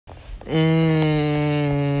I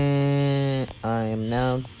am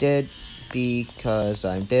now dead because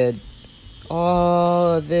I'm dead.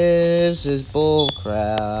 Oh, this is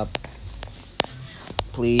bullcrap.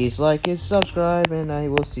 Please like and subscribe, and I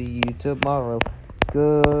will see you tomorrow.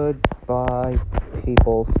 Goodbye,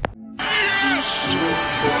 peoples. Yes!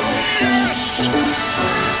 Yes!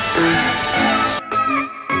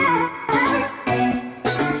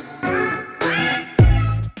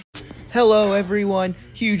 Hello, everyone.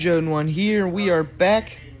 Huge01 here. We are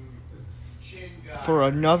back for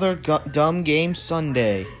another Dumb Game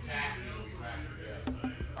Sunday.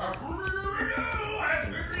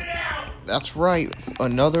 That's right.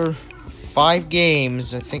 Another 5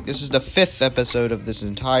 games. I think this is the 5th episode of this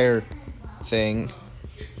entire thing.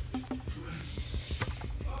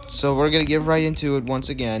 So we're going to get right into it once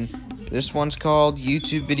again. This one's called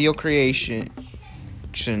YouTube Video Creation's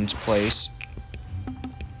Place.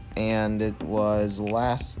 And it was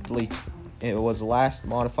last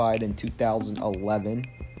modified in 2011,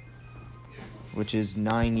 which is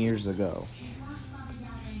 9 years ago.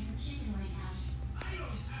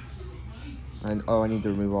 And I need to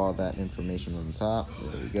remove all that information on the top.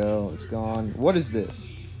 There we go. It's gone. What is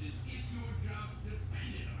this?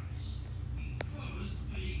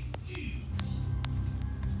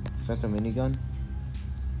 Is that the minigun?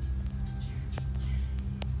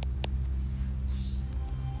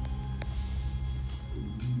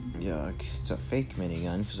 Yuck. It's a fake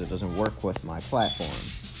minigun because it doesn't work with my platform.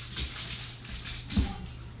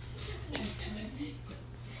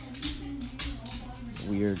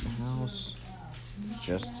 Weird house.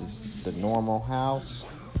 Just as the normal house.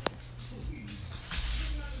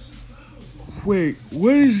 Wait,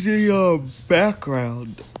 what is the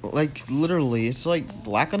background? Like, literally, it's like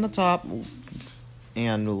black on the top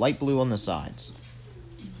and light blue on the sides.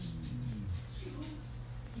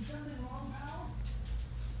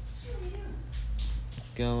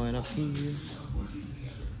 Going up here.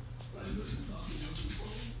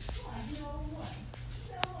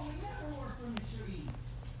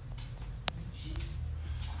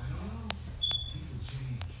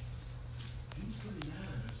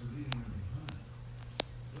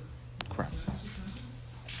 Crap.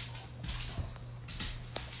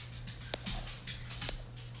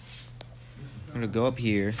 I'm gonna go up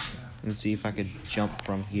here and see if I could jump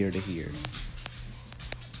from here to here.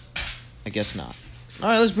 I guess not.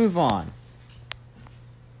 Alright, let's move on.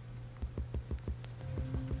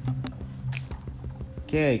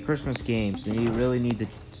 Okay, Christmas games. You really need to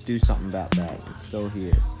do something about that. It's still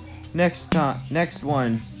here. Next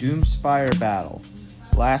one, Doomspire Battle.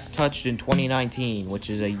 Last touched in 2019, which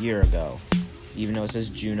is a year ago. Even though it says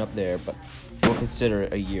June up there, but we'll consider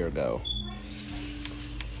it a year ago.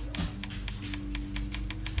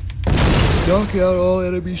 Knock out all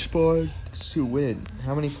enemy spawns to win.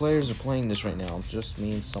 How many players are playing this right now? Just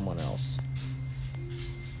me and someone else.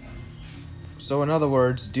 So in other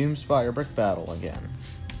words, Doomspire Brick Battle again.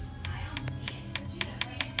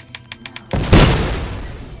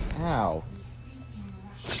 Ow.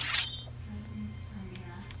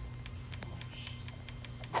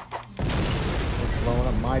 They're blowing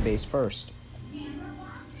up my base first.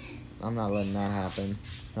 I'm not letting that happen.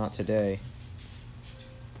 Not today.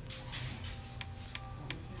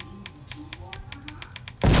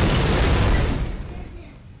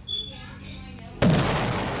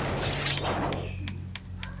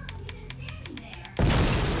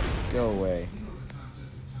 Go away.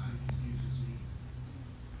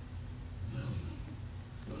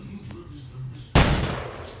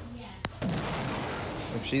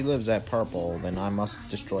 If she lives at purple, then I must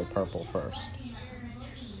destroy purple first.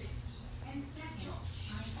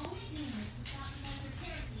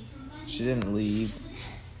 She didn't leave.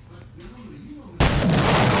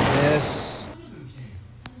 Miss.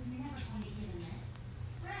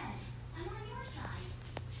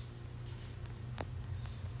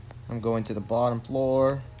 I'm going to the bottom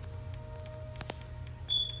floor.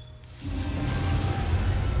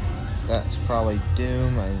 That's probably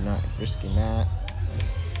Doom. I'm not risking that.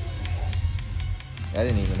 I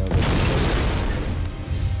didn't even know that was good.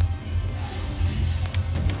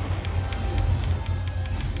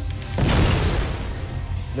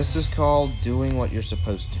 This is called doing what you're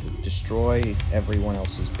supposed to. Destroy everyone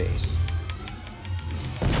else's base.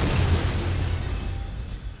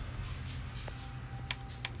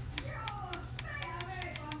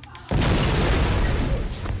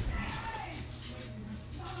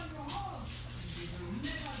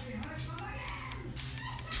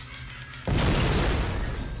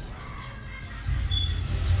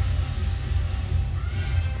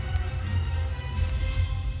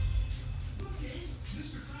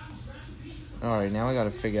 Alright, now I gotta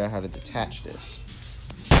figure out how to detach this.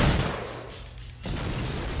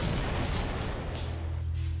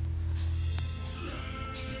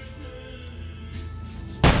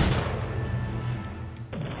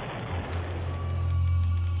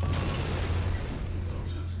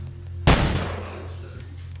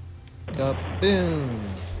 Kaboom!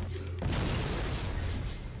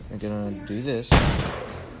 I'm gonna do this.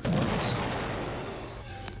 This.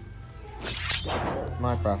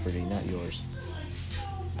 My property, not yours.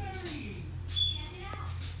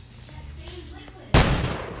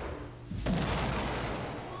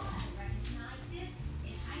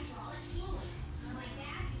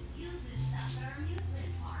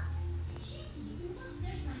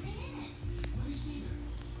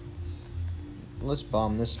 Let's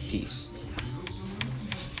bomb this piece.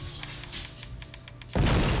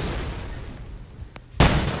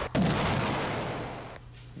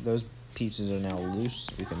 Those pieces are now loose.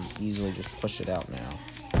 We can easily just push it out now.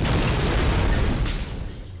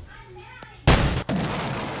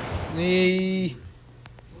 Nee.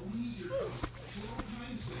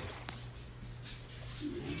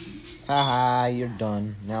 Haha, you're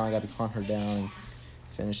done. Now I gotta hunt her down and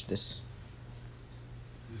finish this.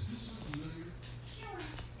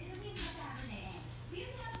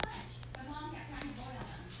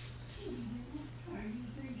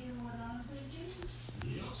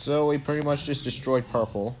 So we pretty much just destroyed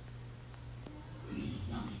purple.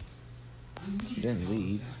 She didn't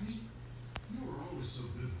leave.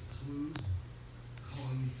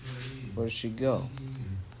 Where did she go?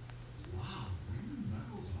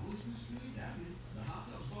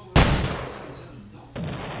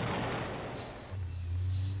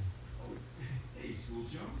 Hey, School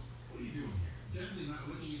Jones, what are you doing here? Definitely not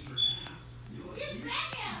looking at your ass. Get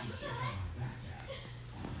back out!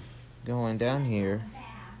 Going down here.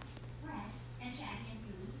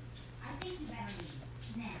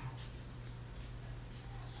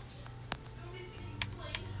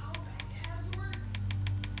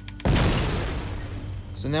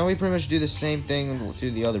 So now we pretty much do the same thing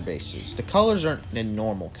to the other bases. The colors aren't the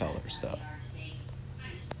normal colors though.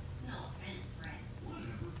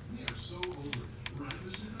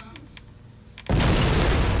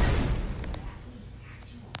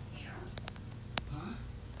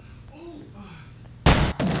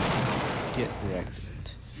 Get wrecked.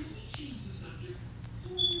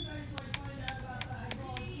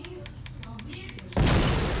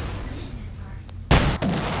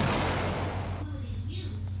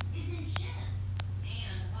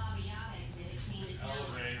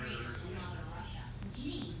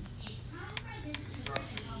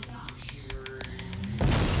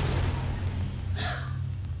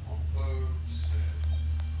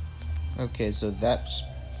 Okay, so that's...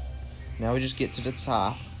 Now we just get to the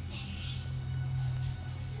top.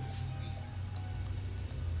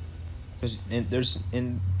 Because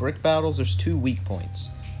in brick battles, there's 2 weak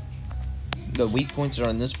points. The weak points are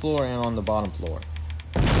on this floor and on the bottom floor.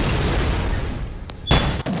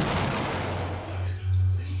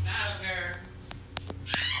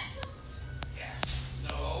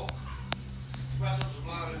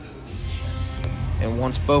 And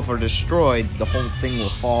once both are destroyed, the whole thing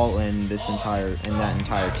will fall, and that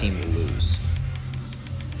entire team will lose.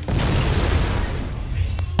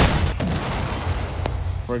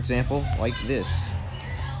 For example, like this.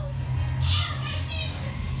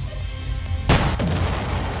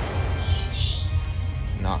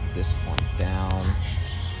 Knock this one down.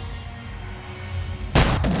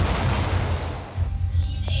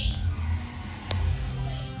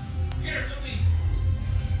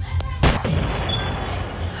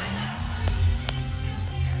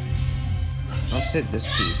 Let's hit this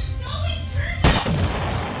piece.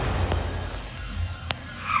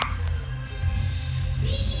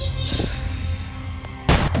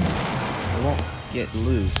 It won't get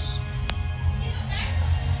loose.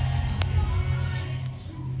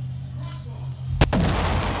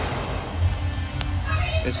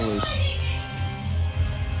 It's loose.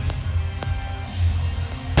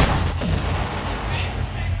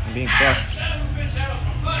 I'm being crushed.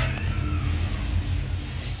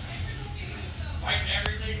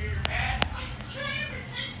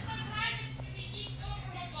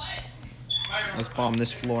 Let's bomb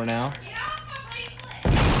this floor now.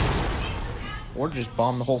 Or just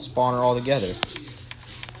bomb the whole spawner altogether.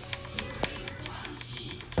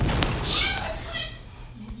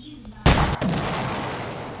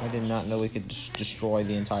 I did not know we could just destroy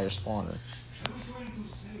the entire spawner.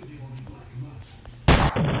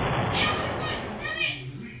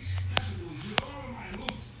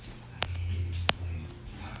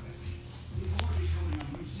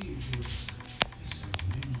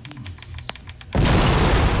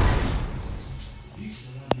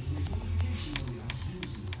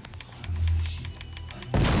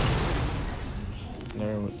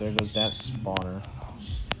 there goes that spawner.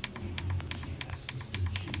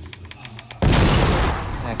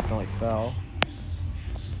 Accidentally fell.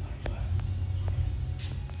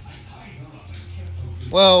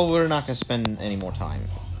 Well, we're not going to spend any more time.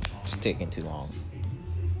 It's taking too long.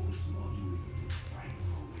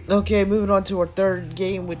 Okay, moving on to our third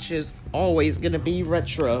game, which is always going to be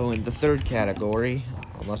retro in the third category.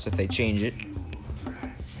 Unless if they change it.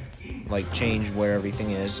 Like, change where everything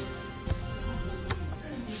is.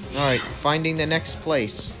 Alright, finding the next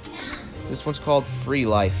place. This one's called Free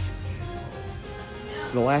Life.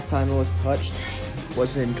 The last time it was touched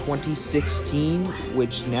was in 2016,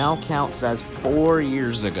 which now counts as 4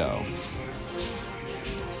 years ago.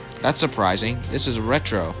 That's surprising. This is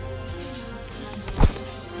retro.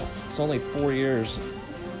 It's only 4 years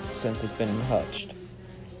since it's been touched.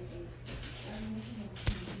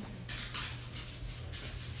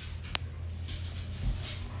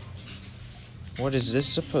 What is this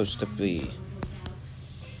supposed to be?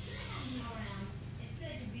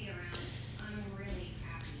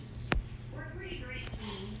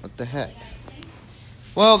 What the heck?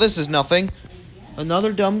 Well, this is nothing.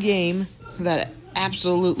 Another dumb game that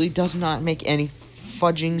absolutely does not make any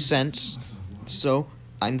fudging sense. So,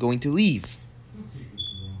 I'm going to leave.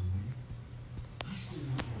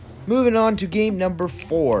 Moving on to game number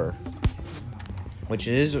 4, which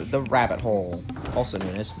is the Rabbit Hole, also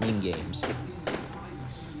known as Meme Games.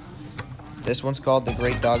 This one's called The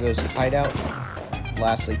Great Doggo's Hideout,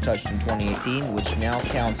 lastly touched in 2018, which now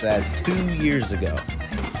counts as 2 years ago.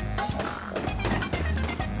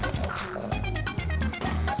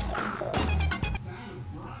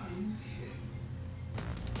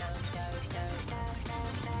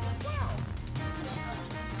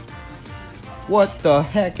 What the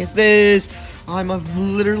heck is this? I'm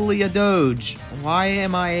literally a Doge. Why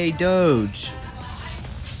am I a Doge?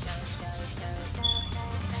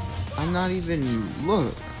 I'm not even,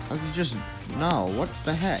 look, I'm just, no, what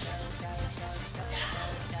the heck?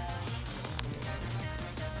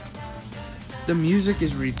 The music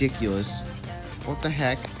is ridiculous. What the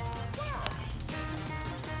heck?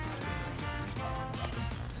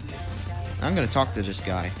 I'm gonna talk to this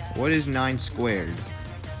guy. What is 9 squared?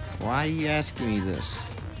 Why are you asking me this?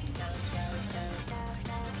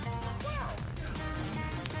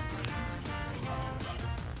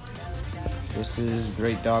 This is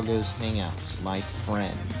Great Doggo's Hangouts, my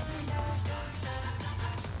friend.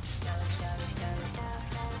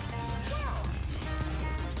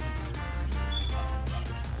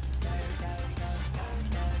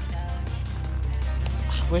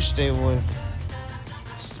 I wish they would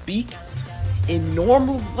speak in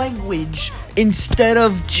normal language instead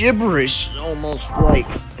of gibberish. Almost like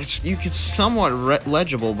you could somewhat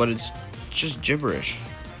legible, but it's just gibberish.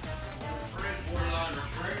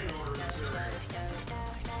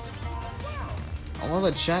 All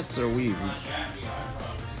the chats are weird.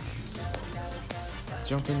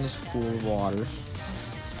 Jump in this pool of water,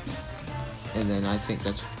 and then I think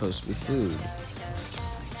that's supposed to be food.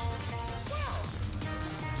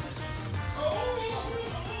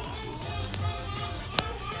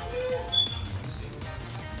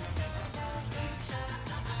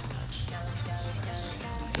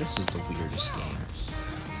 This is the weirdest game.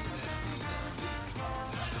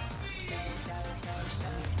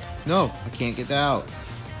 No, I can't get out.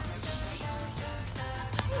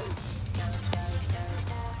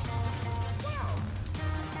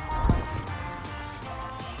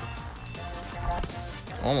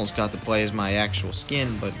 Almost got to play as my actual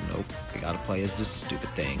skin, but nope. I gotta play as this stupid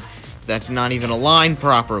thing. That's not even aligned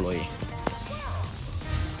properly.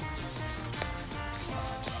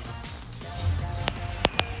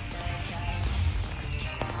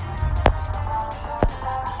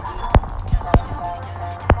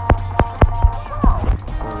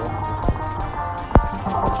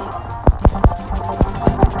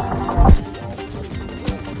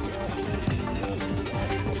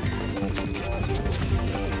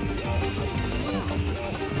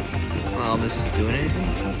 Is this doing anything?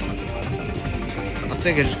 I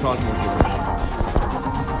think I just caused more gibberish.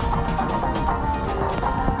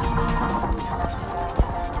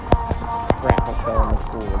 Crap, I fell in the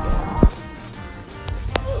pool again.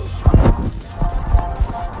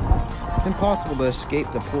 It's impossible to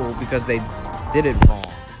escape the pool because they did it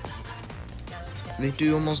wrong. They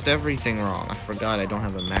do almost everything wrong. I forgot I don't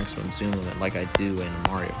have a maximum zoom limit like I do in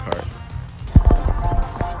Mario Kart.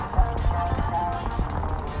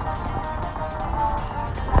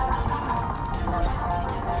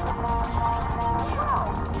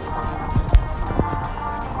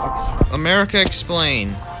 America, explain.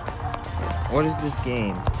 What is this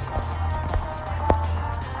game?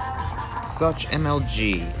 Such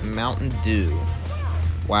MLG. Mountain Dew.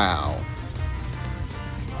 Wow.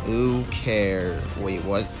 Who cares? Wait,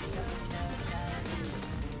 what?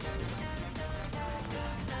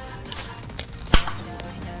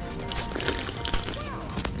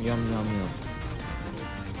 Yum, yum, yum.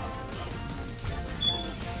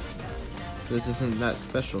 This isn't that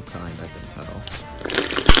special kind, I can tell.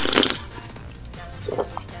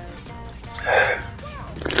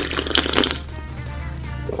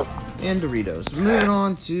 And Doritos. Moving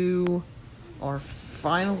on to our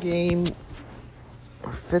final game.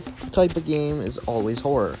 Our fifth type of game is always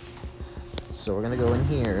horror. So we're gonna go in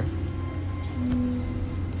here.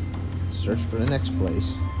 Search for the next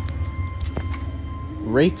place.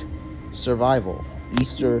 Rake Survival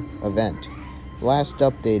Easter event. Last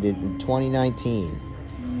updated in 2019.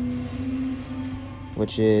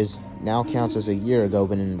 Which is now counts as a year ago,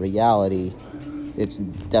 but in reality, it's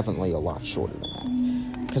definitely a lot shorter than that.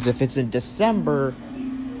 Because if it's in December,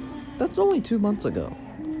 that's only 2 months ago.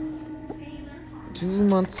 2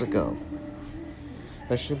 months ago.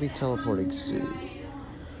 I should be teleporting soon.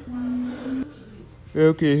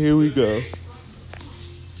 Okay, here we go.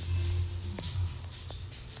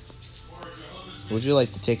 Would you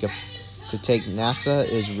like to take NASA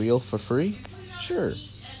is real for free? Sure.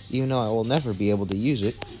 Even though I will never be able to use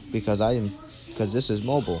it because this is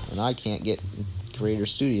mobile and I can't get Creator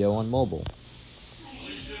Studio on mobile.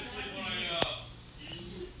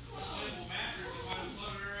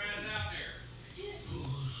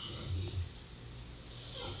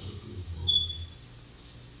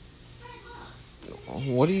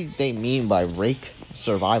 What do they mean by Rake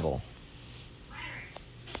Survival?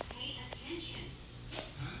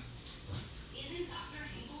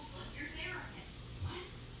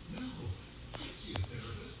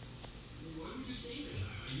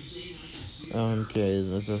 Okay,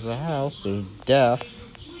 this is a house. There's death.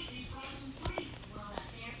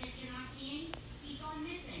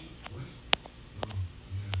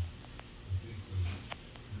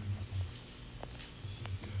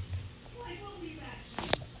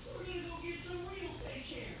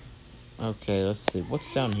 Okay, let's see. What's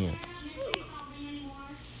down here?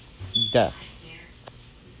 Death.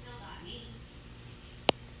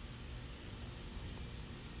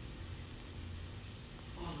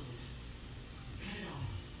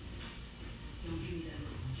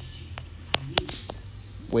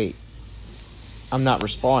 Wait. I'm not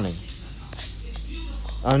respawning.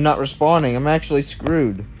 I'm not respawning. I'm actually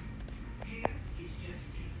screwed.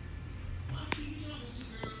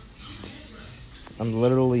 I'm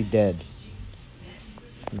literally dead.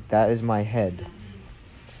 That is my head.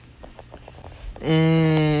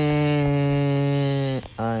 And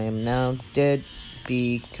I am now dead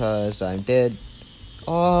because I'm dead.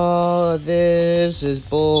 Oh, this is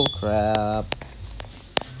bullcrap.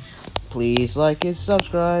 Please like and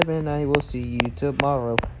subscribe, and I will see you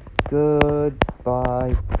tomorrow.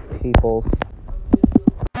 Goodbye, peoples.